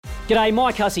G'day,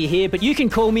 Mike Hussey here, but you can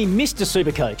call me Mr.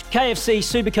 Supercoach. KFC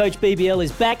Supercoach BBL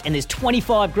is back and there's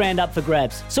 25 grand up for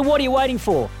grabs. So what are you waiting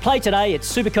for? Play today at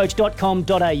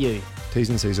supercoach.com.au. T's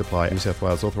and C's apply. New South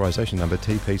Wales authorisation number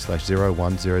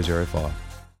TP/01005.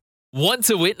 Want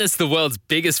to witness the world's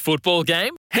biggest football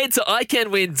game? Head to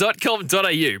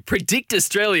iCanWin.com.au, predict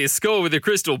Australia's score with a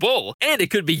crystal ball, and it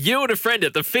could be you and a friend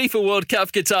at the FIFA World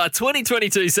Cup Qatar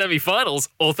 2022 semi-finals,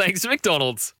 all thanks to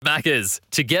McDonald's. Maccas,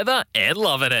 together and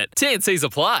loving it. T&Cs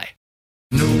apply.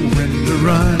 Know when to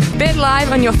run. Bet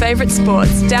live on your favourite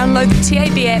sports. Download the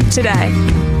TAB app today.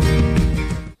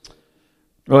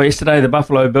 Well, yesterday the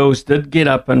Buffalo Bills did get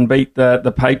up and beat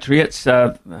the Patriots.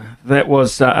 That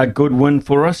was a good win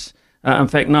for us. In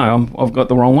fact, no, I've got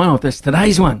the wrong one. That's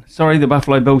today's one. Sorry, the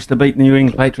Buffalo Bills to beat the New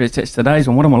England Patriots. That's today's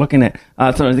one. What am I looking at?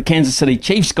 So the Kansas City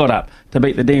Chiefs got up to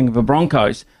beat the Denver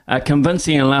Broncos.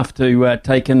 Convincing enough to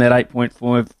take in that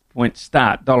 8.5-point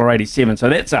start, $1.87. So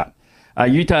that's up.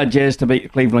 Utah Jazz to beat the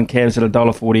Cleveland Cavs at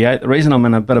 $1.48. The reason I'm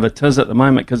in a bit of a tiz at the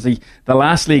moment because the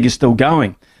last league is still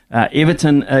going.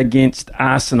 Everton against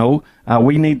Arsenal.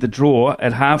 We need the draw.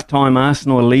 At halftime,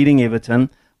 Arsenal are leading Everton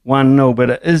 1-0,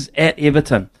 but it is at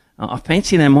Everton. I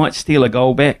fancy they might steal a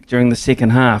goal back during the second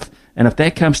half. And if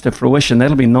that comes to fruition,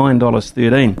 that'll be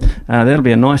 $9.13. That'll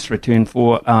be a nice return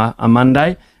for a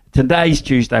Monday. Today's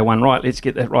Tuesday one. Right, let's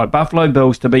get that right. Buffalo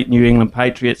Bills to beat New England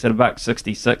Patriots at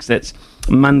 $1.66. That's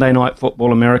Monday Night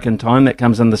Football American time. That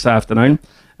comes in this afternoon.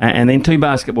 And then two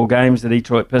basketball games, the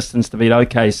Detroit Pistons to beat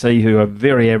OKC, who are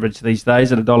very average these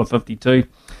days, at $1.52.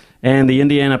 And the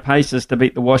Indiana Pacers to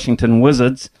beat the Washington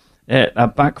Wizards at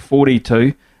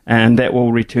 $1.42. And that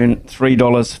will return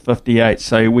 $3.58.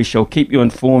 So we shall keep you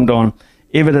informed on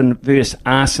Everton versus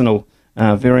Arsenal.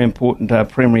 Very important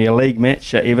Premier League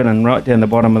match. Everton right down the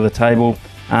bottom of the table.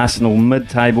 Arsenal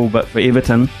mid-table, but for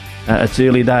Everton, it's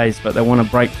early days, but they want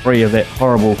to break free of that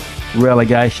horrible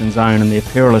relegation zone, and they're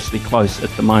perilously close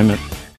at the moment.